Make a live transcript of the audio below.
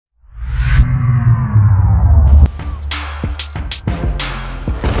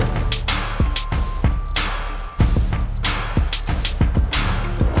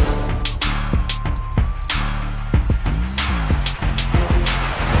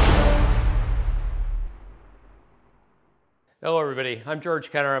Hello everybody, I'm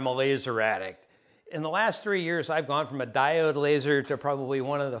George Kenner, I'm a laser addict. In the last 3 years, I've gone from a diode laser to probably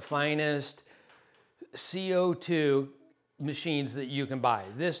one of the finest CO2 machines that you can buy.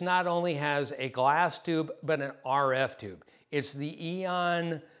 This not only has a glass tube, but an RF tube. It's the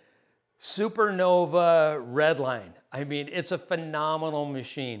Aeon Supernova Redline. I mean, it's a phenomenal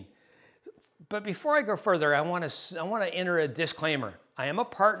machine. But before I go further, I want to enter a disclaimer. I am a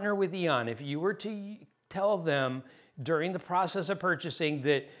partner with Aeon. If you were to tell them during the process of purchasing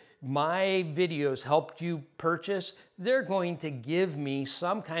that my videos helped you purchase, they're going to give me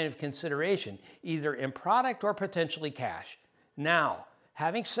some kind of consideration, either in product or potentially cash. Now,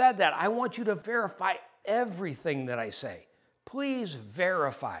 having said that, I want you to verify everything that I say. Please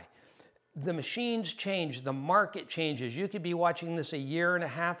verify. The machines change, the market changes. You could be watching this a year and a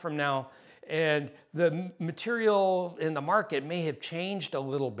half from now, and the material in the market may have changed a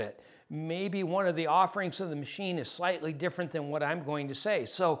little bit. Maybe one of the offerings of the machine is slightly different than what I'm going to say.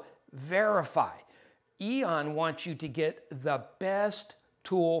 So verify. Aeon wants you to get the best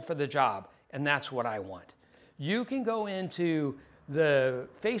tool for the job, and that's what I want. You can go into the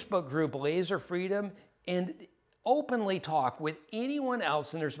Facebook group Laser Freedom and openly talk with anyone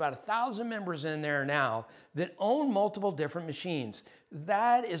else, and there's about 1,000 members in there now that own multiple different machines.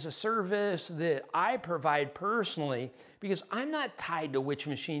 That is a service that I provide personally because I'm not tied to which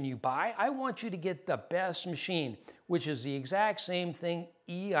machine you buy. I want you to get the best machine, which is the exact same thing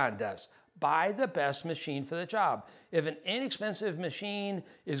Aeon does. Buy the best machine for the job. If an inexpensive machine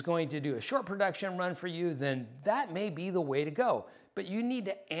is going to do a short production run for you, then that may be the way to go. But you need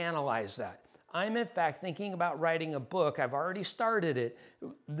to analyze that. I'm in fact thinking about writing a book, I've already started it,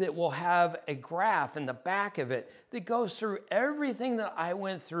 that will have a graph in the back of it that goes through everything that I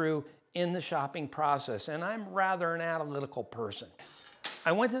went through in the shopping process, and I'm rather an analytical person.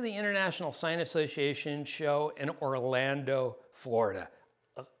 I went to the International Sign Association show in Orlando, Florida,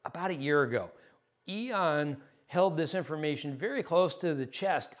 about a year ago. Aeon held this information very close to the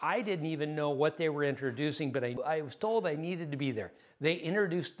chest. I didn't even know what they were introducing, but I was told I needed to be there. They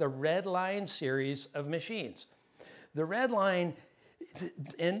introduced the Redline series of machines. The Redline,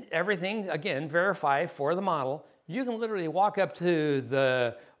 and everything, again, verify for the model. You can literally walk up to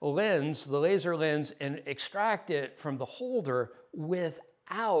the lens, the laser lens, and extract it from the holder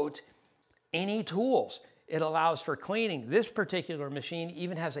without any tools. It allows for cleaning. This particular machine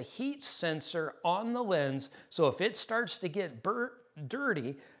even has a heat sensor on the lens, so if it starts to get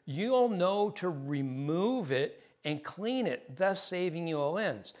dirty, you'll know to remove it and clean it, thus saving you a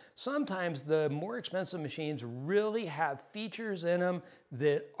lens. Sometimes the more expensive machines really have features in them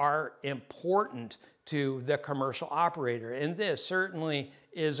that are important to the commercial operator, and this certainly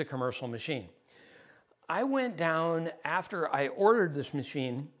is a commercial machine. I went down after I ordered this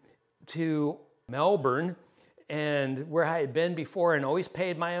machine to Melbourne, and where I had been before and always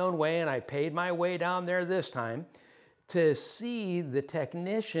paid my own way, and I paid my way down there this time, to see the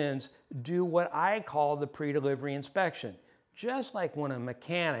technicians do what I call the pre-delivery inspection. Just like when a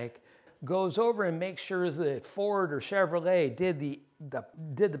mechanic goes over and makes sure that Ford or Chevrolet did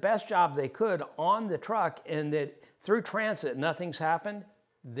the best job they could on the truck, and that through transit nothing's happened,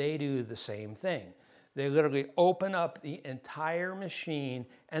 they do the same thing. They literally open up the entire machine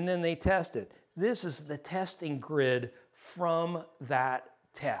and then they test it. This is the testing grid from that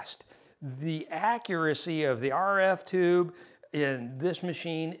test. The accuracy of the RF tube in this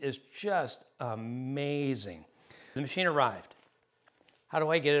machine is just amazing. The machine arrived. How do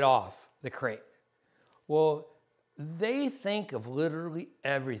I get it off the crate? Well, they think of literally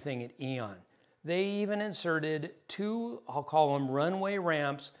everything at Aeon. They even inserted two, I'll call them runway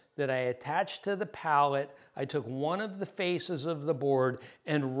ramps, that I attached to the pallet. I took one of the faces of the board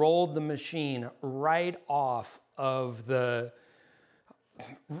and rolled the machine right off the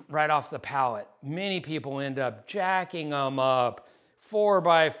pallet. Many people end up jacking them up,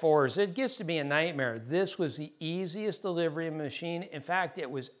 4x4s. It gets to be a nightmare. This was the easiest delivery machine. In fact, it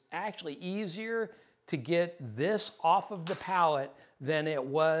was actually easier to get this off of the pallet than it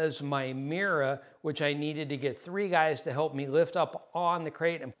was my Mira, which I needed to get 3 guys to help me lift up on the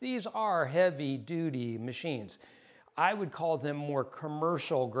crate. And these are heavy duty machines. I would call them more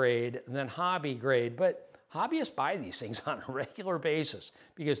commercial grade than hobby grade, but hobbyists buy these things on a regular basis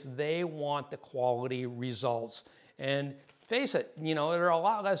because they want the quality results. And face it, you know, they're a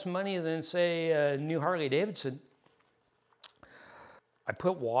lot less money than, say, a new Harley Davidson. I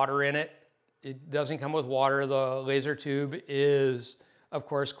put water in it. It doesn't come with water. The laser tube is, of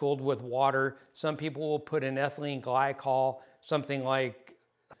course, cooled with water. Some people will put an ethylene glycol, something like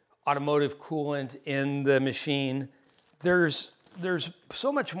automotive coolant, in the machine. There's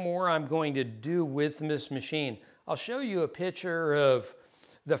so much more I'm going to do with this machine. I'll show you a picture of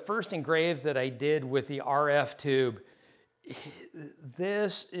the first engrave that I did with the RF tube.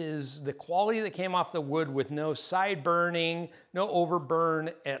 This is the quality that came off the wood with no side burning, no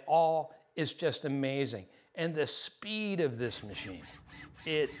overburn at all. It's just amazing. And the speed of this machine,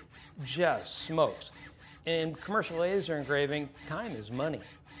 it just smokes. In commercial laser engraving, time is money.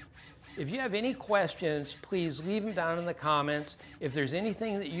 If you have any questions, please leave them down in the comments. If there's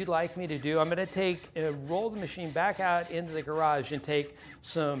anything that you'd like me to do, I'm going to roll the machine back out into the garage and take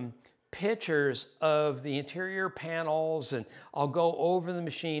some pictures of the interior panels, and I'll go over the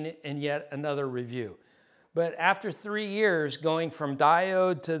machine in yet another review. But after 3 years going from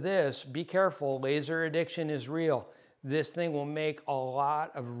diode to this, be careful, laser addiction is real. This thing will make a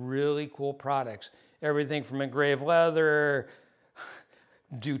lot of really cool products. Everything from engraved leather,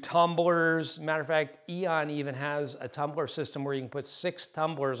 do tumblers. Matter of fact, Aeon even has a tumbler system where you can put 6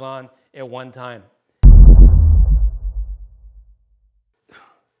 tumblers on at one time.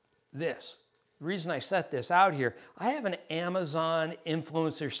 The reason I set this out here, I have an Amazon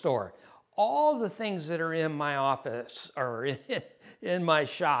influencer store. All the things that are in my office or in my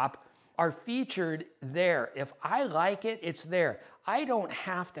shop are featured there. If I like it, it's there. I don't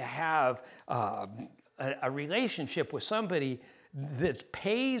have to have a relationship with somebody that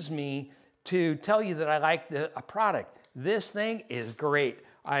pays me to tell you that I like a product. This thing is great.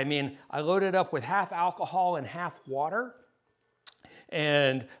 I mean, I load it up with half alcohol and half water,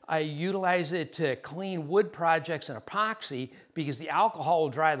 and I utilize it to clean wood projects and epoxy because the alcohol will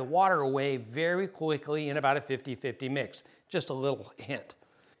dry the water away very quickly in about a 50-50 mix. Just a little hint.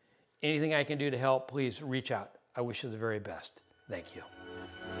 Anything I can do to help, please reach out. I wish you the very best. Thank you.